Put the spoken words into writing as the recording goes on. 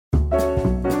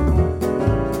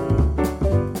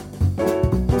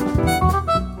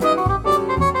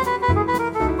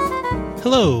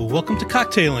Hello, welcome to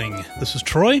Cocktailing. This is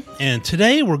Troy, and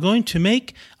today we're going to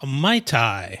make a Mai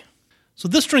Tai. So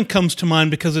this drink comes to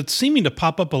mind because it's seeming to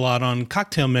pop up a lot on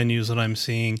cocktail menus that I'm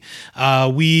seeing.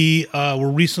 We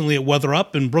were recently at Weather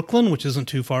Up in Brooklyn, which isn't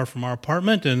too far from our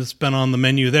apartment, and it's been on the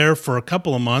menu there for a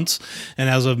couple of months. And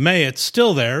as of May, it's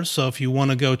still there. So if you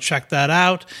want to go check that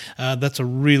out, that's a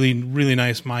really, really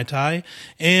nice Mai Tai.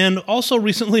 And also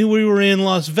recently we were in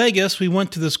Las Vegas. We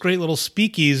went to this great little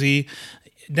speakeasy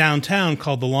downtown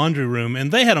called the Laundry Room, and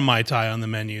they had a Mai Tai on the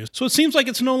menu. So it seems like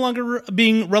it's no longer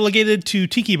being relegated to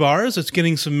tiki bars. It's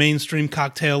getting some mainstream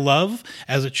cocktail love,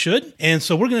 as it should. And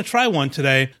so we're going to try one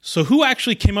today. So who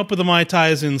actually came up with the Mai Tai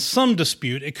is in some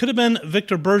dispute. It could have been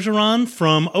Victor Bergeron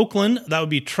from Oakland. That would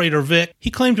be Trader Vic. He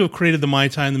claimed to have created the Mai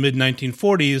Tai in the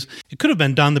mid-1940s. It could have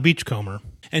been Don the Beachcomber.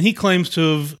 And he claims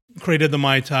to have created the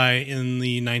Mai Tai in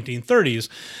the 1930s.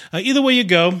 Either way you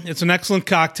go, it's an excellent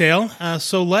cocktail,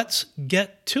 so let's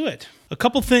get to it. A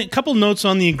couple notes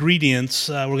on the ingredients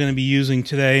we're going to be using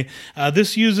today.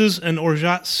 This uses an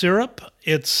orgeat syrup.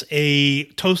 It's a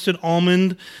toasted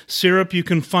almond syrup you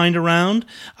can find around.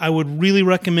 I would really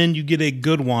recommend you get a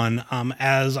good one.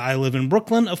 As I live in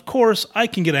Brooklyn, of course, I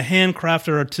can get a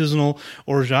handcrafted artisanal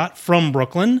orgeat from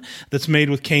Brooklyn that's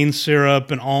made with cane syrup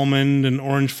and almond and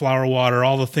orange flower water,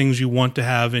 all the things you want to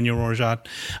have in your orgeat.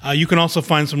 You can also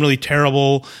find some really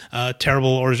terrible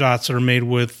orgeats that are made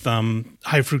with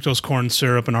high fructose corn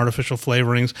syrup and artificial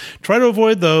flavorings. Try to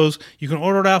avoid those. You can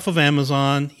order it off of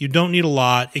Amazon. You don't need a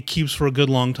lot. It keeps for a good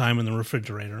long time in the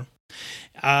refrigerator.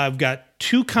 I've got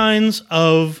two kinds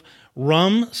of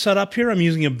rum set up here. I'm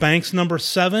using a Banks No.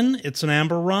 7. It's an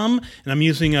amber rum, and I'm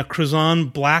using a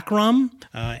Cruzan black rum,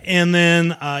 and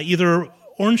then either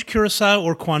orange curacao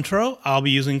or Cointreau. I'll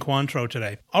be using Cointreau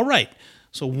today. All right.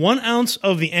 So 1 ounce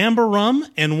of the amber rum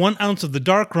and 1 ounce of the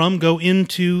dark rum go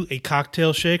into a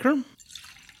cocktail shaker.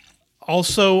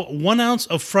 Also, 1 ounce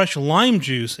of fresh lime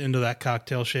juice into that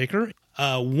cocktail shaker.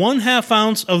 1/2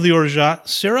 ounce of the orgeat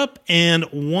syrup and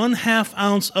 1/2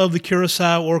 ounce of the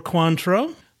curacao or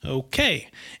Cointreau. Okay,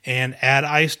 and add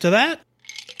ice to that.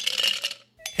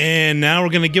 And now we're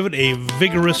going to give it a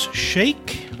vigorous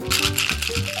shake.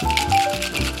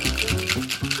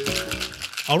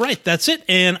 All right, that's it.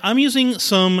 And I'm using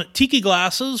some tiki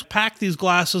glasses. Pack these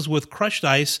glasses with crushed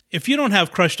ice. If you don't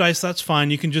have crushed ice, that's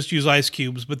fine. You can just use ice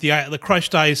cubes. But the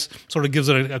crushed ice sort of gives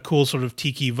it a cool sort of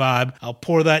tiki vibe. I'll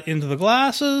pour that into the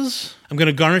glasses. I'm going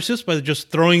to garnish this by just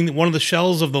throwing one of the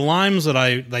shells of the limes that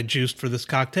I juiced for this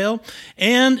cocktail.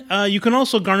 And you can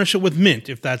also garnish it with mint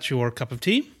if that's your cup of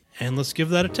tea. And let's give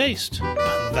that a taste.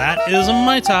 That is a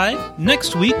Mai Tai.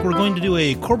 Next week, we're going to do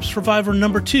a Corpse Reviver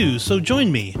No. 2, so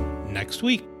join me next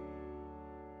week.